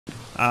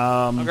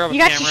I'll grab a You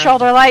got camera. your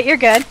shoulder light. You're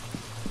good.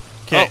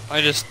 Oh,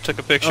 I just took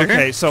a picture.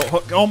 Okay, so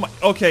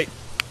okay.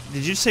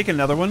 Did you take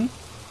another one?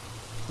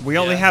 We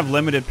only have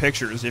limited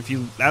pictures.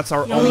 That's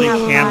our only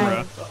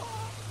camera.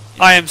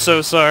 I am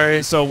so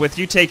sorry. So with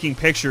you taking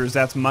pictures,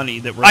 that's money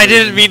that we're. I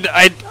didn't mean.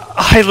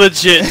 I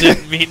legit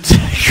didn't mean to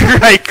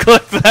right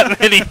click that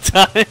many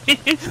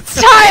times.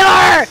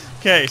 Tyler!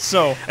 Okay,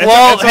 so.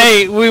 Well,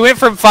 hey, we went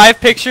from 5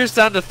 pictures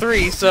down to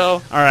 3,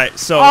 so. All right,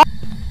 so.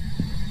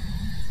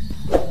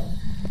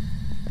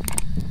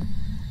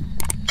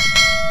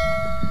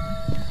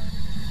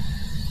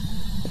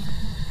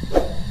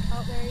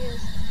 Oh, there he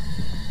is.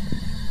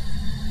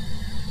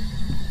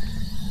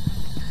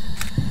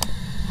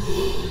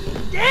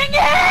 Dang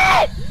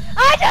it!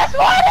 I just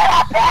wanted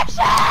a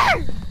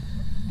picture!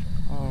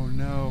 Oh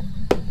no.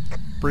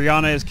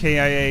 Brianna is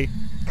KIA.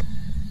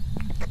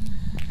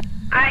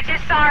 I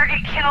just saw her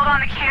get killed on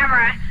the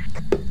camera.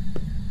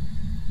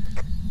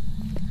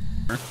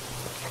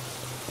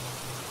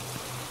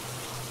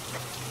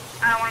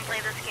 I don't want to play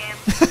this game.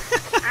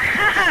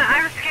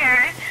 I'm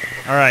scared.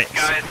 All right.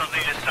 Guys,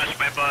 something just touched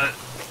my butt.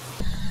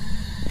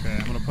 Okay,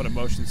 I'm gonna put a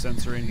motion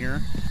sensor in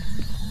here.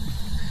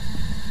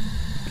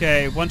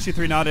 Okay, 1, 2,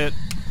 3, not it.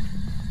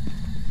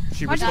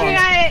 She 1, 2,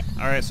 responds. 3, not it.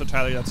 All right, so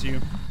Tyler, that's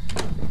you.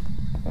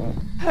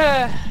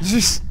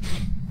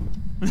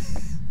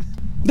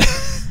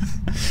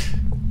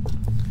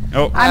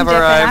 Oh, I'm I've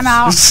different. arrived. I'm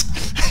out.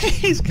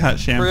 he's got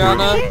shampoo.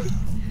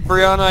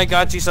 Brianna, I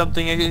got you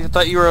something. I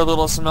thought you were a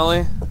little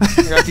smelly.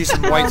 I got you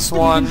some White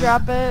Swan.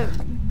 Drop it.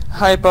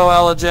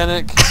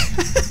 Hypoallergenic.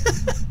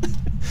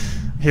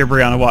 Here,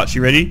 Brianna, watch.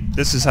 You ready?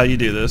 This is how you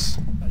do this.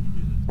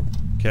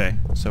 Okay,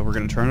 so we're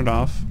gonna turn it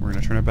off. We're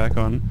gonna turn it back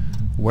on.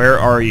 Where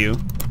are you?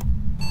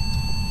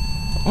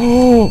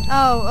 Oh!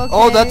 Oh, okay.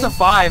 Oh, that's a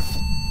 5.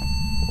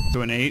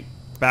 To an 8.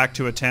 Back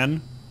to a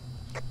 10.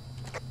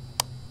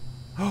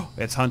 Oh,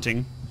 it's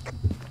hunting.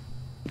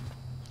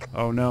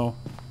 Oh no.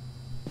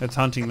 It's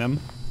hunting them.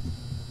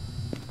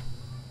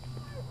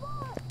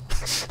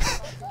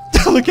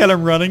 Look at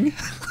him running.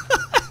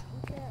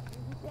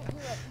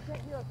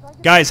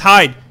 Guys,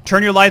 hide.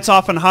 Turn your lights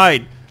off and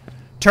hide.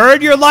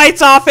 Turn your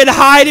lights off and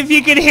hide if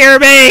you can hear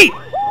me!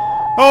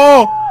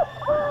 Oh!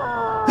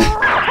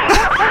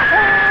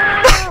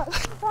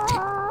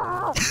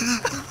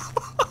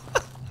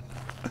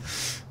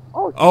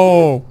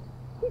 Oh!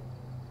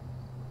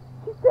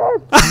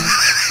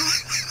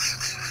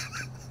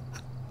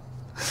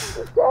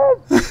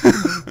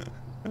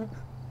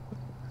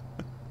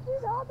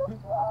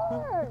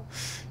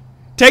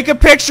 Take a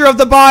picture of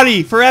the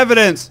body for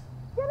evidence.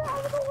 Get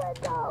out of the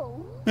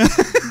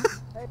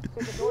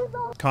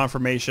window!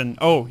 Confirmation.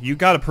 Oh, you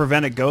gotta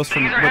prevent a ghost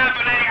from. Things are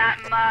happening at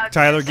Mug.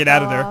 Tyler, get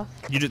out of there.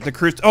 You just, the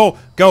cruise. Oh,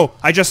 go!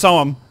 I just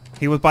saw him.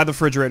 He was by the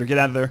refrigerator. Get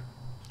out of there.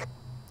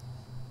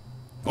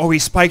 Oh, he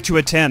spiked to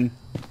a 10.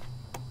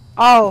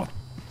 Oh.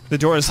 The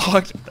door is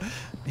locked.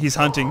 He's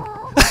hunting.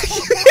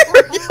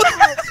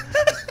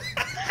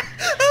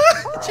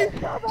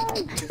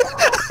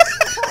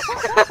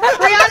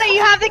 Brianna,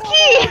 you have the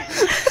key!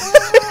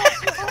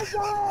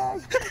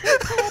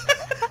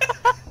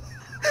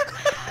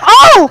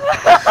 Oh!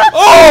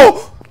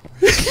 Oh!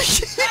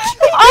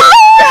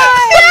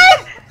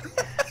 Oh!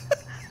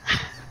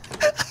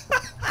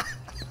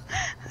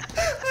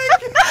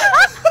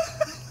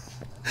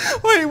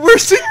 Wait,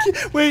 where's the?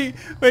 Wait,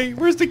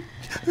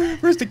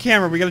 where's the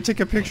camera? We gotta take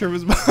a picture of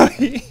his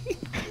body.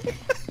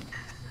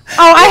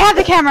 Oh, I have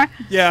the camera.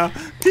 Yeah.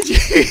 Did you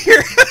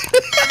hear?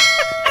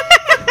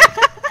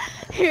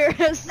 Hear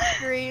us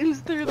screams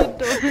through the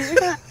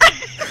door.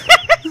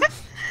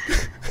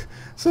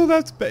 So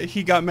that's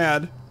he got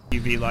mad.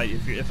 UV light.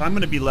 If I'm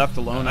gonna be left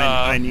alone,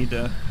 I need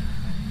to.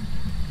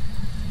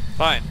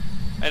 Fine.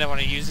 I don't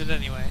want to use it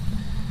anyway.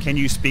 Can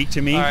you speak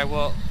to me? Alright,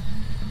 well.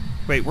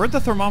 Wait, where'd the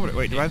thermometer?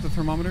 Wait, do I have the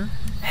thermometer?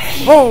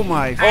 Oh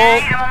my!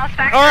 Alright, I'm almost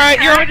back.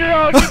 Alright, you're on your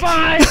your own.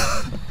 Goodbye.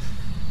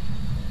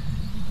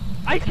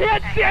 I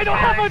can't see. I don't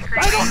have a.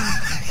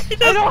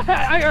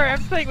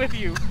 I'm staying with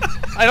you.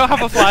 I don't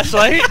have a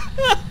flashlight.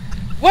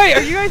 Wait,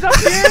 are you guys up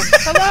here?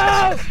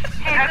 Hello.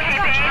 Hey, okay,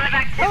 babe.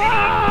 Activity.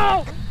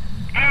 Hello.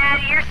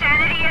 And your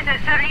sanity is at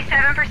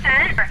 77%.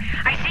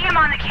 I see him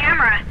on the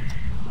camera.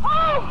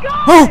 Oh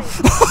God!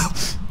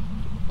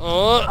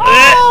 Oh.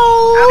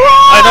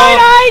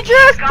 I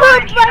just Gone.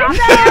 put He's off the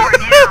my camera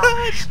now.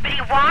 But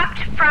he walked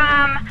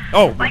from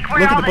Oh, like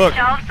where look at all the the book.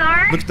 shelves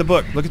are. Look at the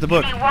book. Look at the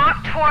book. And he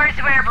walked towards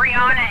where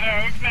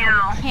Brianna is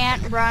now.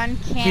 Can't run,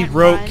 He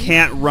wrote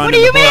 "can't run." What do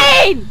in you the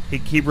book.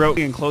 mean? He wrote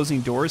in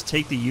closing doors.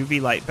 Take the UV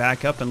light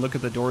back up and look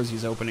at the doors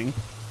he's opening.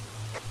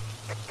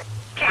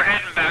 Okay, We're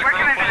heading back we're real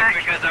coming quick back.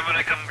 because I'm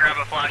gonna come grab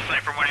a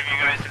flashlight from one of you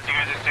guys since you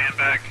guys are staying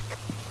back.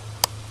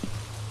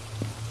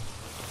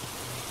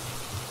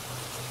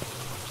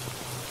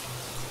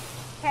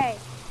 Okay,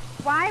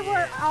 why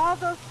were all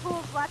those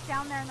tools left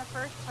down there in the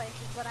first place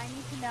is what I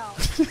need to know.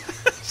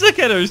 Look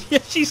at her. Yeah,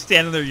 she's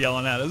standing there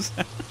yelling at us.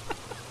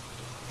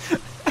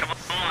 Come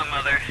along,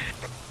 mother.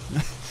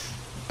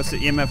 What's the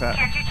EMF at?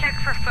 Can't you check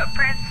for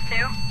footprints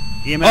too?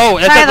 EMF. Oh,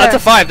 that's a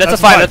 5. That's a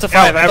 5. That's a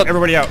 5. Out,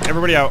 everybody out.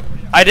 Everybody out.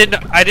 I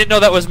didn't know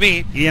that was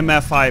me.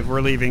 EMF 5.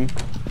 We're leaving.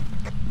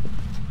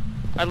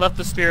 I left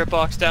the spirit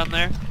box down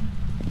there.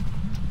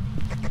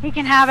 He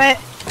can have it.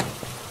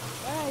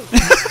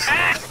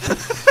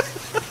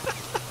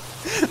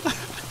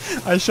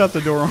 I shut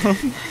the door on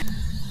him.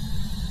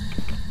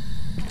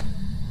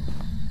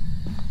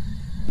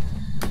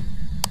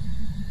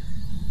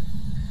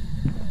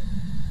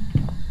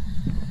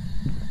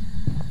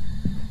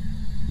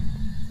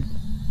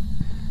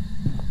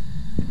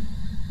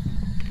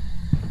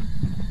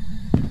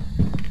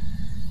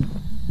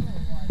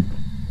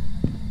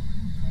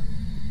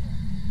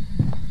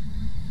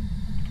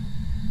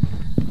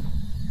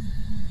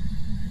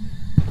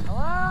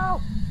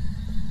 Hello?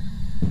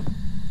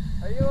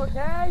 Are you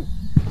okay?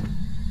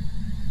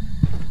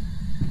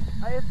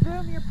 I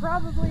assume you're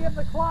probably in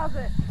the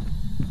closet.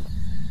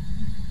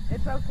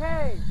 It's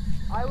okay.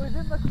 I was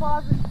in the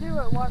closet too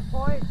at one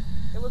point.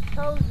 It was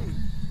cozy.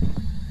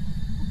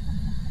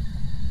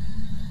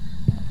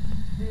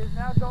 She is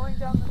now going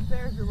down the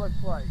stairs, it looks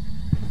like.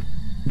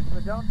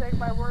 But don't take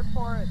my word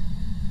for it.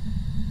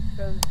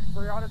 Because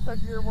Brianna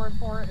took your word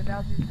for it and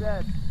now she's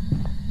dead.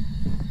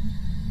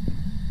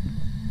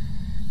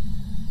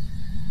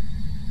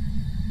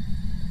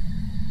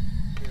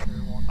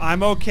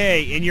 I'm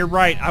okay, and you're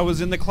right. I was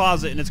in the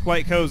closet, and it's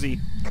quite cozy.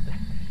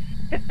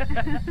 Yeah,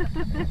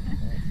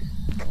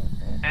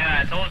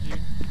 I told you.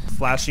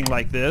 Flashing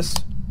like this,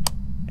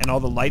 and all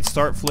the lights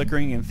start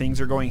flickering, and things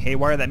are going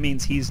haywire. That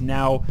means he's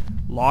now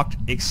locked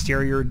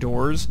exterior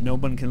doors. No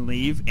one can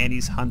leave, and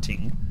he's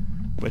hunting,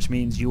 which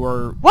means you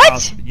are...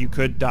 What? You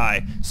could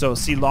die. So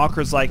see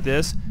lockers like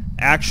this,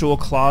 actual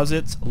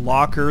closets,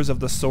 lockers of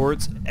the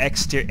sorts,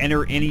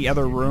 enter any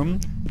other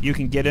room. You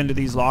can get into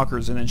these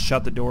lockers and then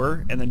shut the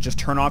door, and then just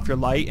turn off your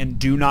light and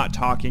do not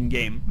talk in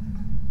game.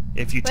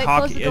 If you Wait,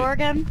 talk, close the door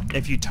again.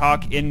 if you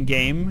talk in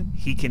game,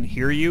 he can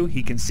hear you.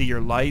 He can see your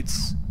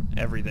lights,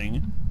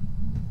 everything.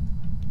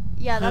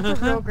 Yeah, that's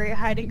a real great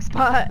hiding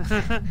spot.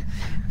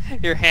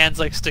 Your hand's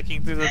like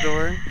sticking through the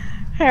door.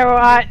 Here,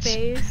 watch.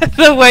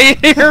 The way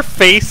your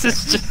face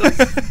is just...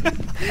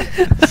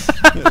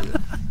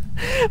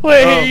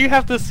 Wait, Oh. you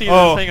have to see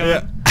Oh, this. Hang on.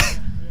 yeah.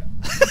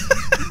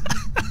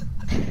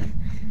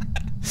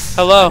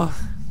 Hello.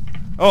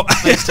 Oh,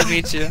 Nice to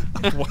meet you.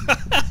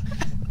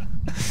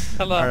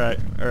 Hello.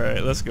 all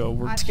right, let's go.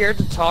 We're Scared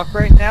to talk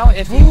right now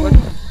if he would.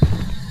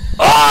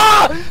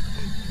 Ah!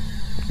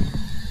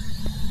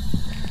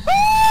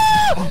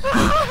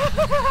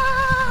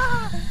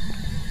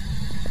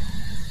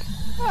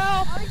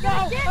 Help!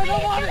 No! I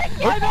don't want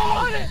it! I don't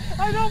want it!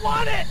 I don't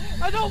want it!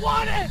 I don't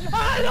want it!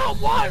 I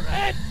don't want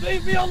it!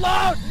 Leave me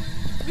alone!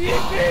 Leave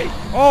me!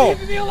 Oh.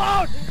 Leave me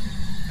alone!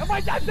 Oh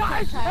my God!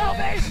 Dying! Help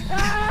me!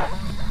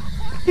 Ah!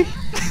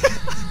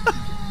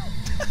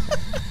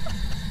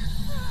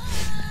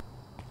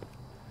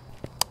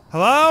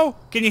 Hello?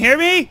 Can you hear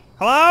me?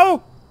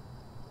 Hello?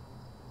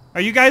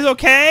 Are you guys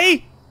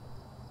okay?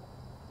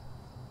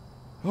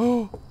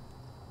 Oh.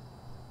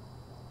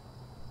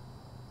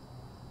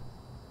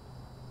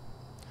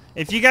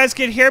 If you guys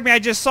can hear me, I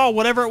just saw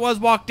whatever it was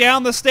walk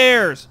down the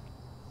stairs.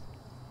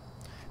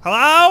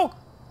 Hello?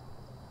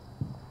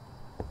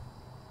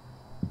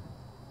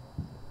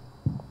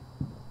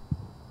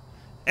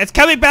 It's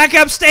coming back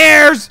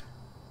upstairs!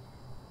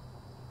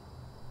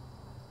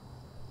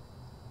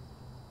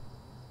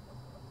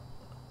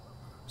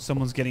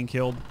 Someone's getting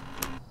killed.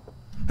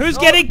 Who's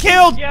getting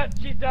killed? Yeah,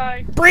 she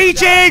died.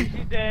 Breaching!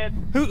 She did.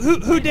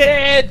 Who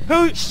did?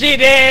 Who? She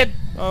did.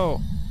 Oh,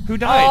 who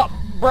died?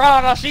 Oh,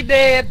 Brianna, she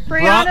did.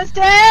 Brianna's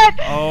dead!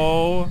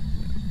 Oh,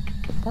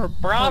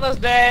 Brianna's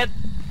dead.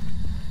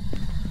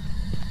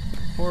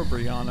 poor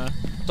Brianna.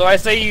 So I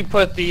say you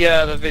put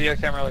the video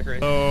camera like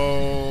right.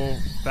 Oh,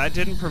 that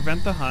didn't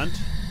prevent the hunt.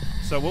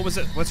 So what was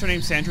it? What's her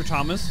name? Sandra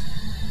Thomas?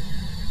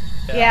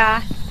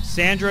 Yeah.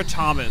 Sandra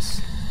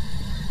Thomas.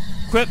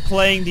 Quit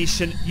playing these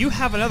You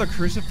have another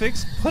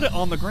crucifix? Put it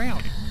on the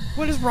ground.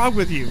 What is wrong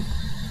with you?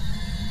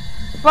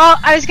 Well,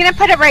 I was gonna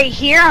put it right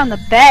here on the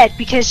bed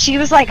because she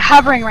was like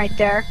hovering right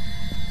there.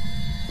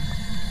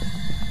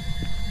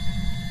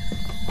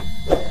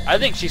 I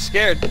think she's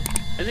scared.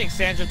 I think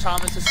Sandra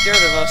Thomas is scared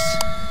of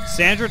us.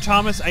 Sandra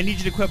Thomas, I need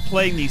you to quit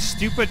playing these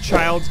stupid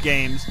child's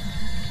games,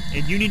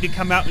 and you need to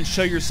come out and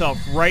show yourself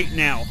right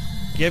now.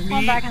 Give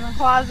One me back in the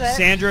closet.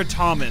 Sandra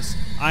Thomas.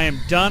 I am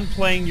done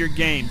playing your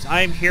games.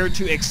 I am here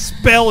to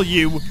expel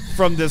you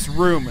from this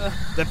room.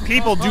 The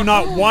people do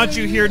not want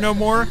you here no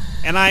more,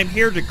 and I am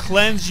here to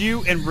cleanse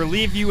you and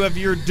relieve you of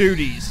your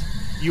duties.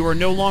 You are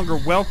no longer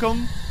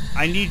welcome.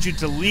 I need you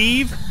to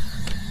leave.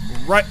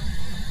 Right.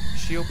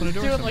 She opened a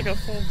door. Doing like a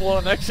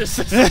full-blown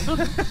exorcism.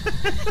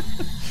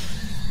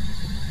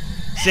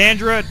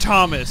 Sandra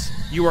Thomas,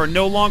 you are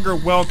no longer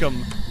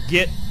welcome.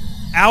 Get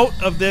out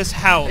of this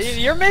house.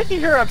 You're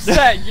making her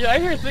upset. I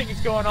hear things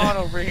going on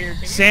over here.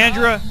 Can you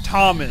Sandra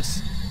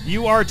Thomas,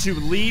 you are to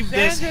leave Sandra,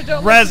 this don't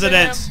listen to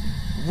residence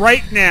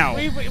right now.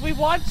 We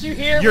want you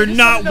here. You're We just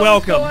not wanna know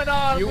what's welcome. going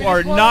on. You We are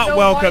just wanna not know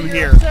welcome why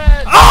you're here.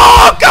 upset.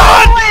 Oh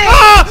God!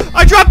 Ah!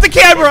 I dropped the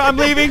camera. I'm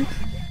leaving.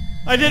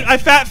 I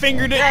fat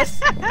fingered it.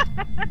 Yes.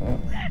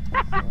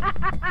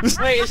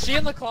 Wait, is she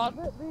in the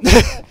closet?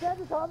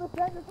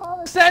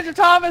 Sandra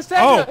Thomas.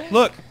 Oh,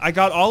 look, I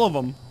got all of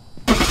them.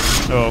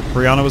 Oh,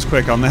 Brianna was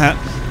quick on that.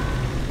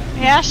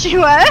 Yeah, she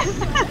was.